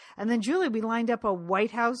break. And then, Julie, we lined up a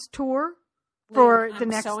White House tour for the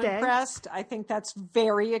next day. I'm so impressed. I think that's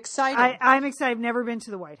very exciting. I'm excited. I've never been to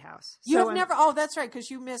the White House. You've never? Oh, that's right, because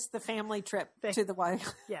you missed the family trip to the White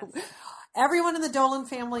House. Yes. Everyone in the Dolan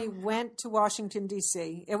family went to Washington,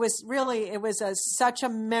 D.C. It was such a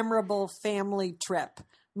memorable family trip.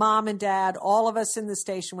 Mom and Dad, all of us in the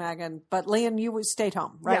station wagon. But Lian, you stayed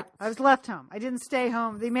home, right? Yeah, I was left home. I didn't stay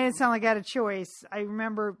home. They made it sound like I had a choice. I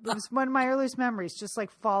remember it was one of my earliest memories, just like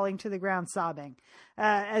falling to the ground sobbing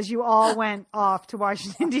as you all went off to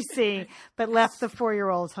Washington, D.C., but left the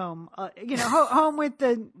 4-year-olds home, home with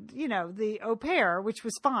the au pair, which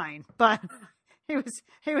was fine, but it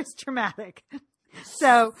was traumatic.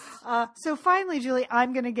 So finally, Julie,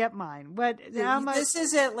 I'm going to get mine. This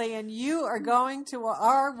is it, Lian. You are going to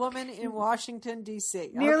our woman in Washington, D.C.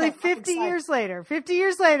 Nearly 50 years later. 50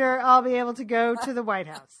 years later, I'll be able to go to the White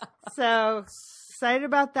House. So excited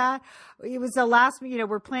about that. It was the last,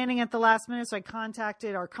 we're planning at the last minute. So I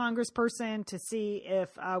contacted our congressperson to see if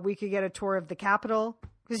we could get a tour of the Capitol.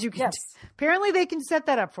 Because you can, apparently they can set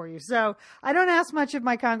that up for you. So I don't ask much of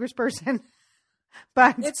my congressperson.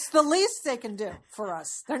 But it's the least they can do for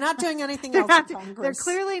us. They're not doing anything they're else not, in Congress. they're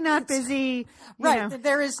clearly not busy. Right. Know,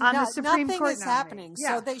 there is on the Supreme nothing Court is nominee. happening.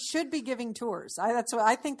 Yeah. So they should be giving tours.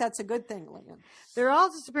 I think that's a good thing, Lian. They're all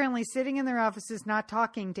just apparently sitting in their offices, not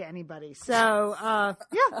talking to anybody. So,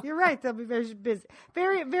 yeah, you're right. They'll be very busy,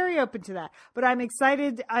 very, very open to that. But I'm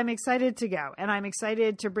excited. I'm excited to go, and I'm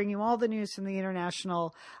excited to bring you all the news from the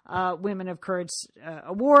International Women of Courage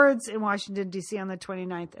Awards in Washington, D.C. on the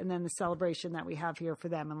 29th, and then the celebration that we have here for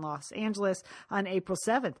them in Los Angeles on April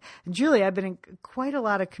 7th. And Julie, I've been in quite a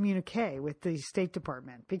lot of communique with the State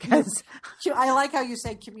Department because I like how you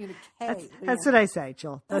say communique. That's what I say,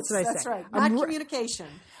 Jill. That's what I say. That's right. Not communication.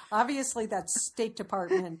 Obviously, that's State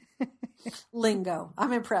Department lingo.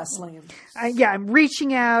 I'm impressed, Liam. I'm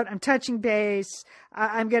reaching out. I'm touching base.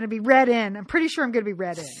 I'm going to be read in. I'm pretty sure I'm going to be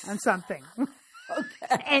read in on something.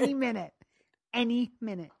 Okay. Any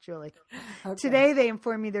minute, Julie. Okay. Today, they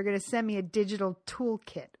informed me they're going to send me a digital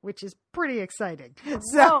toolkit, which is pretty exciting.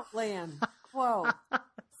 Whoa, Liam. Whoa.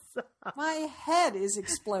 My head is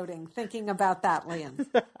exploding thinking about that, Liam.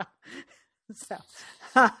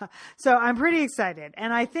 So I'm pretty excited.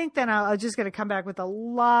 And I think then I'm just going to come back with a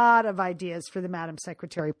lot of ideas for the Madam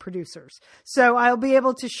Secretary producers. So I'll be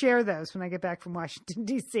able to share those when I get back from Washington,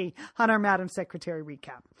 D.C. on our Madam Secretary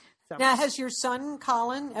recap. So. Now, has your son,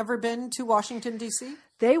 Colin, ever been to Washington, D.C.?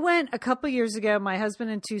 They went a couple years ago. My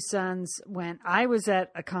husband and two sons went. I was at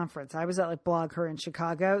a conference. I was at like Blog Her in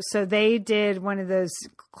Chicago. So they did one of those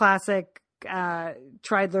classic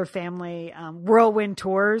Treidler family whirlwind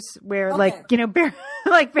tours where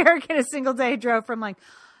Barrick in a single day drove from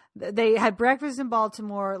they had breakfast in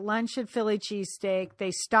Baltimore, lunch at Philly cheesesteak.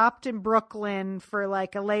 They stopped in Brooklyn for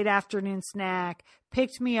like a late afternoon snack,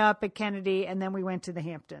 picked me up at Kennedy, and then we went to the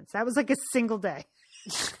Hamptons. That was like a single day.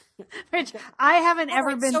 Which I haven't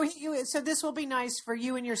ever been. So this will be nice for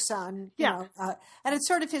you and your son. You know, and it's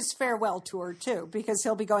sort of his farewell tour too, because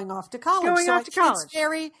he'll be going off to college. It's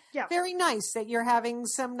very, very nice that you're having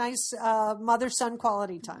some nice mother-son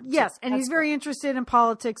quality time. Yes, so and he's very interested in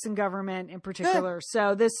politics and government in particular. Good.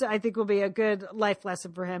 So this, I think, will be a good life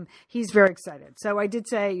lesson for him. He's very excited. So I did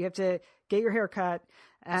say you have to get your hair cut.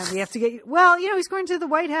 And we have to get, he's going to the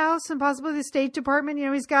White House and possibly the State Department.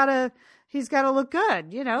 He's got to look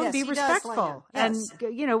good, yes, be respectful. Yes.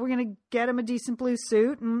 And, we're going to get him a decent blue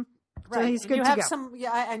suit and so he's good to go.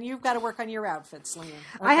 And you've got to work on your outfits, Liam. Okay.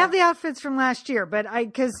 I have the outfits from last year, but I'm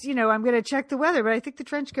going to check the weather, but I think the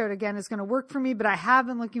trench coat again is going to work for me, but I have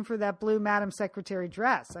been looking for that blue Madam Secretary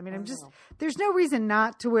dress. I mean, there's no reason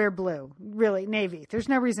not to wear blue, really, navy. There's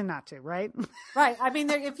no reason not to, right? Right. I mean,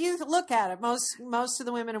 if you look at it, most of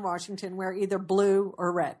the women in Washington wear either blue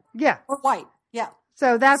or red. Yeah. Or white. Yeah.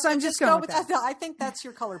 So I'm just going with that. I think that's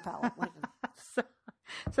your color palette.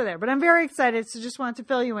 So there, but I'm very excited. So just wanted to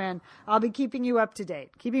fill you in. I'll be keeping you up to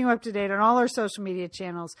date on all our social media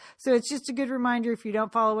channels. So it's just a good reminder. If you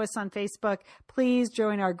don't follow us on Facebook, please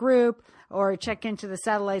join our group or check into the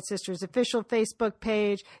Satellite Sisters official Facebook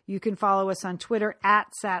page. You can follow us on Twitter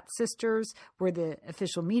 @SatSisters. We're the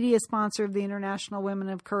official media sponsor of the International Women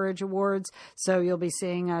of Courage Awards. So you'll be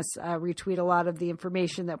seeing us retweet a lot of the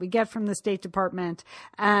information that we get from the State Department.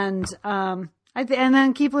 And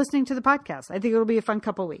then keep listening to the podcast. I think it'll be a fun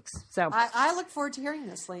couple of weeks. So I look forward to hearing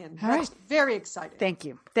this, Lian. All right. Very excited. Thank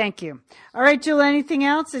you. All right, Jill, anything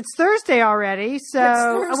else? It's Thursday already.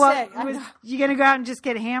 So it's Thursday. You going to go out and just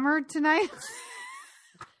get hammered tonight?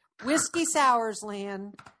 Whiskey sours,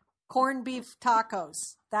 Lian. Corned beef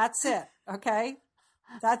tacos. That's it. Okay.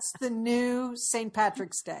 That's the new St.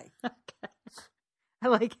 Patrick's Day. Okay. I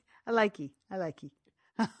like you.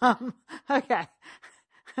 Okay.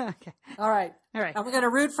 Okay. All right. And we're going to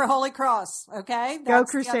root for Holy Cross. Okay. Go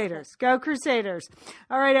Crusaders. Go Crusaders.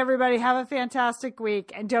 All right, everybody. Have a fantastic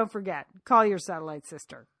week. And don't forget, call your satellite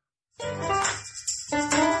sister.